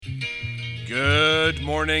Good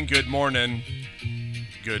morning, good morning.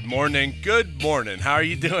 Good morning, good morning. How are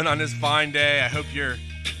you doing on this fine day? I hope you're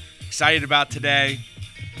excited about today.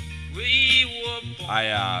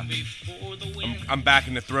 I'm back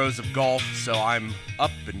in the throes of golf, so I'm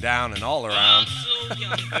up and down and all around.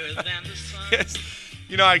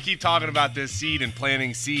 I keep talking about this seed and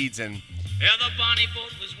planting seeds, and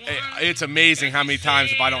it's amazing how many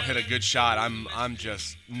times if I don't hit a good shot, I'm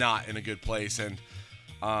just not in a good place. And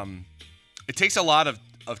it takes a lot of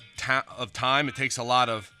time. It takes a lot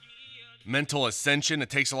of mental ascension. It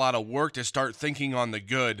takes a lot of work to start thinking on the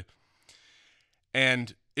good.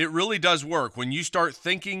 And it really does work when you start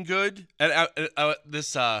thinking good. When I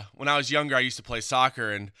was younger, I used to play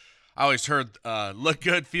soccer, and I always heard, look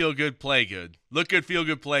good, feel good, play good. Look good, feel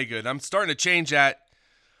good, play good. I'm starting to change that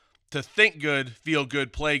to think good, feel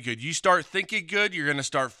good, play good. You start thinking good, you're going to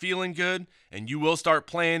start feeling good, and you will start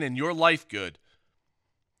playing in your life good.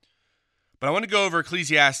 But I want to go over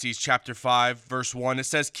Ecclesiastes chapter 5, verse 1. It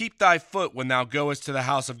says, "Keep thy foot when thou goest to the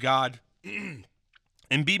house of God,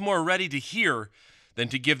 and be more ready to hear than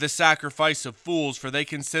to give the sacrifice of fools, for they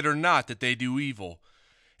consider not that they do evil.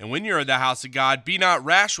 And when you're in the house of God, be not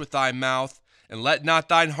rash with thy mouth, and let not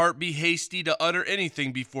thine heart be hasty to utter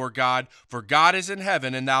anything before God, for God is in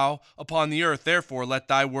heaven, and thou upon the earth, therefore let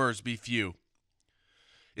thy words be few."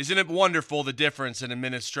 Isn't it wonderful, the difference in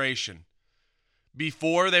administration?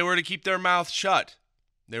 Before, they were to keep their mouth shut.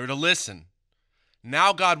 They were to listen.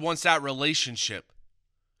 Now God wants that relationship.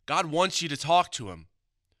 God wants you to talk to him.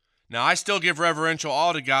 Now, I still give reverential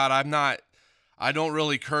awe to God. I don't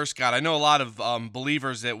really curse God. I know a lot of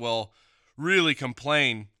believers that will really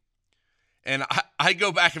complain, and I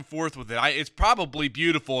go back and forth with it. It's probably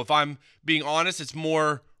beautiful. If I'm being honest, it's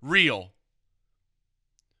more real.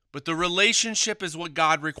 But the relationship is what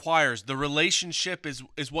God requires. The relationship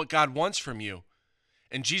is what God wants from you.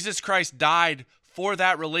 And Jesus Christ died for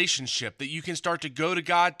that relationship, that you can start to go to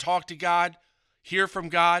God, talk to God, hear from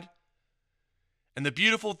God. And the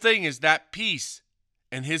beautiful thing is that peace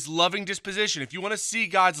and his loving disposition. If you want to see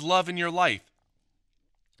God's love in your life,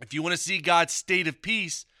 if you want to see God's state of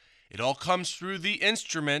peace, it all comes through the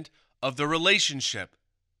instrument of the relationship.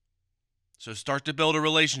 So start to build a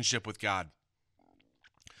relationship with God.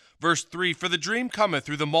 Verse 3, "For the dream cometh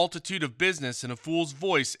through the multitude of business, and a fool's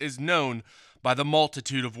voice is known by the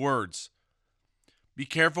multitude of words." Be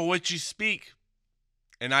careful what you speak.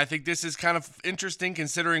 And I think this is kind of interesting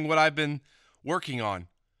considering what I've been working on.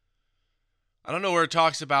 I don't know where it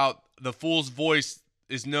talks about the fool's voice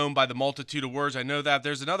is known by the multitude of words. I know that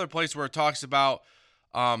there's another place where it talks about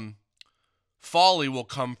folly will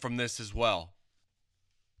come from this as well.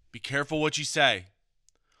 Be careful what you say.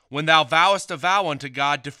 "When thou vowest a vow unto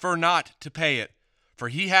God, defer not to pay it. For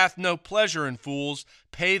he hath no pleasure in fools.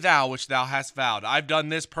 Pay thou which thou hast vowed." I've done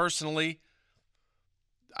this personally.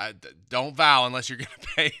 Don't vow unless you're going to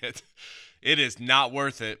pay it. It is not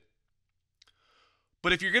worth it.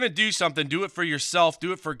 But if you're going to do something, do it for yourself,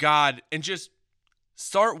 do it for God, and just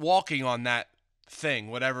start walking on that thing,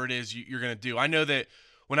 whatever it is you're going to do. I know that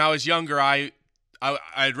when I was younger, I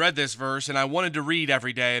had read this verse, and I wanted to read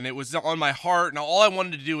every day, and it was on my heart, and all I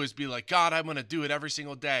wanted to do was be like, God, I'm going to do it every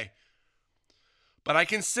single day. But I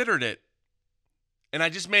considered it, and I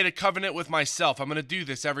just made a covenant with myself. I'm going to do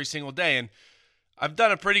this every single day, and I've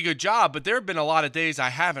done a pretty good job, but there have been a lot of days I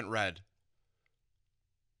haven't read.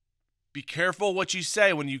 Be careful what you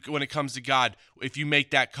say when it comes to God. If you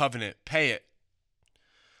make that covenant, pay it.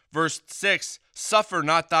 Verse 6, "Suffer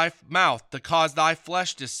not thy mouth to cause thy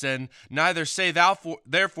flesh to sin, neither say thou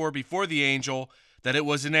therefore before the angel that it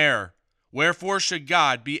was an error. Wherefore should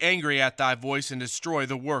God be angry at thy voice and destroy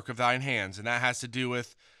the work of thine hands?" And that has to do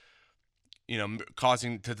with,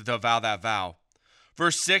 causing to vow that vow.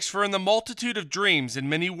 Verse 6, "For in the multitude of dreams and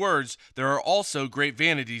many words there are also great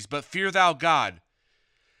vanities, but fear thou God."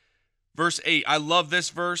 Verse 8, I love this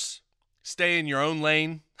verse. Stay in your own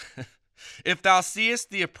lane. "If thou seest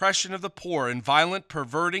the oppression of the poor and violent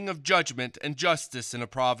perverting of judgment and justice in a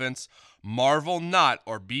province, marvel not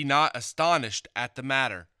or be not astonished at the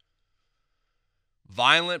matter."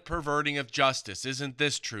 Violent perverting of justice. Isn't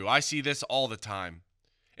this true? I see this all the time.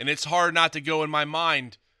 And it's hard not to go in my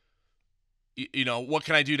mind, what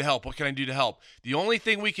can I do to help? What can I do to help? The only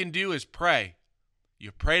thing we can do is pray.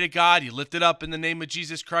 You pray to God, you lift it up in the name of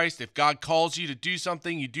Jesus Christ. If God calls you to do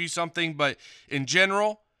something, you do something. But in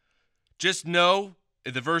general, just know,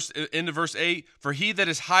 into verse 8, "For he that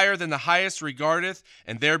is higher than the highest regardeth,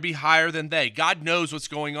 and there be higher than they." God knows what's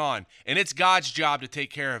going on, and it's God's job to take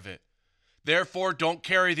care of it. Therefore, don't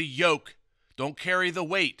carry the yoke. Don't carry the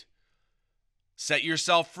weight. Set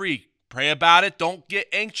yourself free. Pray about it. Don't get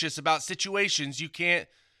anxious about situations you can't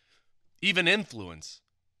even influence.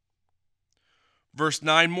 Verse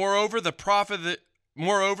 9, moreover, the profit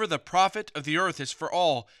of the earth is for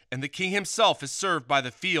all, and the king himself is served by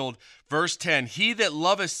the field. Verse 10, he that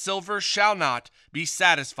loveth silver shall not be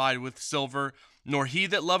satisfied with silver, nor he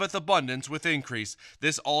that loveth abundance with increase.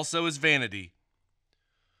 This also is vanity.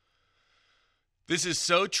 This is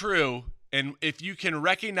so true, and if you can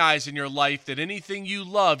recognize in your life that anything you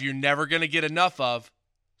love, you're never going to get enough of,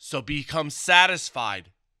 so become satisfied.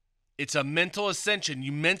 It's a mental ascension.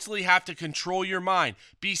 You mentally have to control your mind.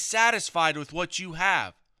 Be satisfied with what you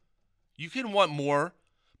have. You can want more,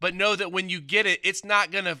 but know that when you get it, it's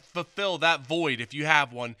not going to fulfill that void if you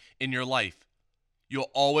have one in your life. You'll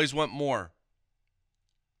always want more.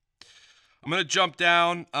 I'm going to jump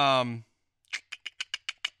down to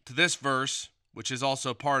this verse, which is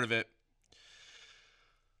also part of it.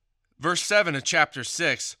 Verse 7 of chapter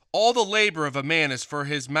 6, all the labor of a man is for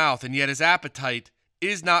his mouth, and yet his appetite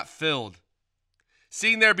is not filled.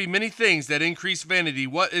 Seeing there be many things that increase vanity,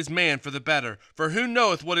 what is man for the better? For who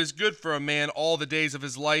knoweth what is good for a man all the days of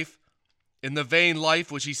his life? In the vain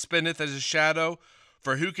life which he spendeth as a shadow,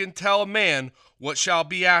 for who can tell a man what shall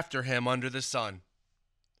be after him under the sun?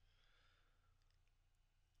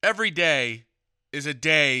 Every day is a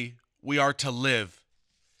day we are to live.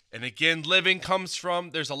 And again, living comes from,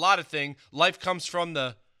 there's a lot of things. Life comes from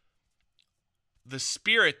the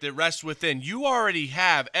spirit that rests within. You already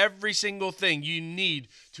have every single thing you need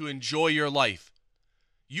to enjoy your life.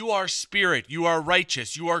 You are spirit. You are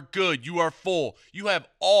righteous. You are good. You are full. You have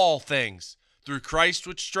all things through Christ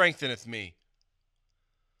which strengtheneth me.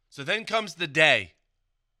 So then comes the day.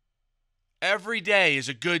 Every day is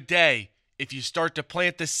a good day if you start to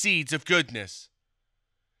plant the seeds of goodness.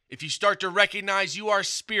 If you start to recognize you are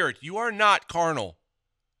spirit, you are not carnal.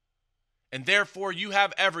 And therefore you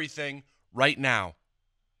have everything right now.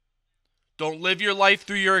 Don't live your life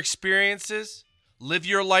through your experiences. Live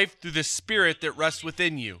your life through the spirit that rests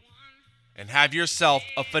within you. And have yourself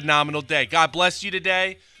a phenomenal day. God bless you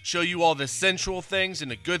today. Show you all the sensual things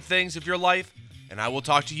and the good things of your life. And I will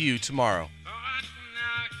talk to you tomorrow.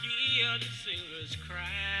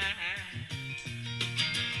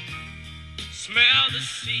 Smell the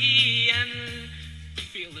sea and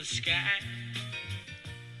feel the sky.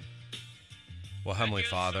 Well, Heavenly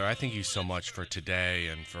Father, I thank you so much for today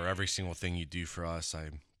and for every single thing you do for us. I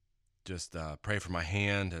just pray for my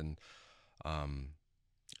hand and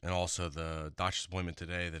also the doctor's appointment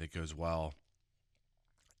today, that it goes well.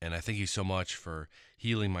 And I thank you so much for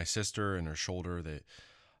healing my sister and her shoulder. That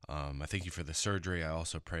I thank you for the surgery. I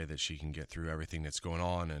also pray that she can get through everything that's going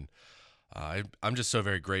on. And I'm just so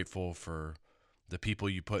very grateful for the people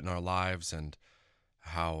you put in our lives, and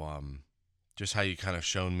how just how you kind of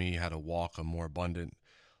shown me how to walk a more abundant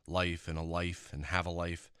life and have a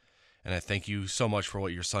life. And I thank you so much for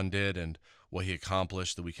what your son did and what he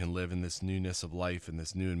accomplished, that we can live in this newness of life and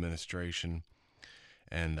this new administration.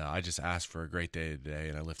 And I just ask for a great day today,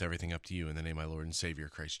 and I lift everything up to you in the name of my Lord and Savior,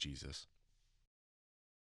 Christ Jesus.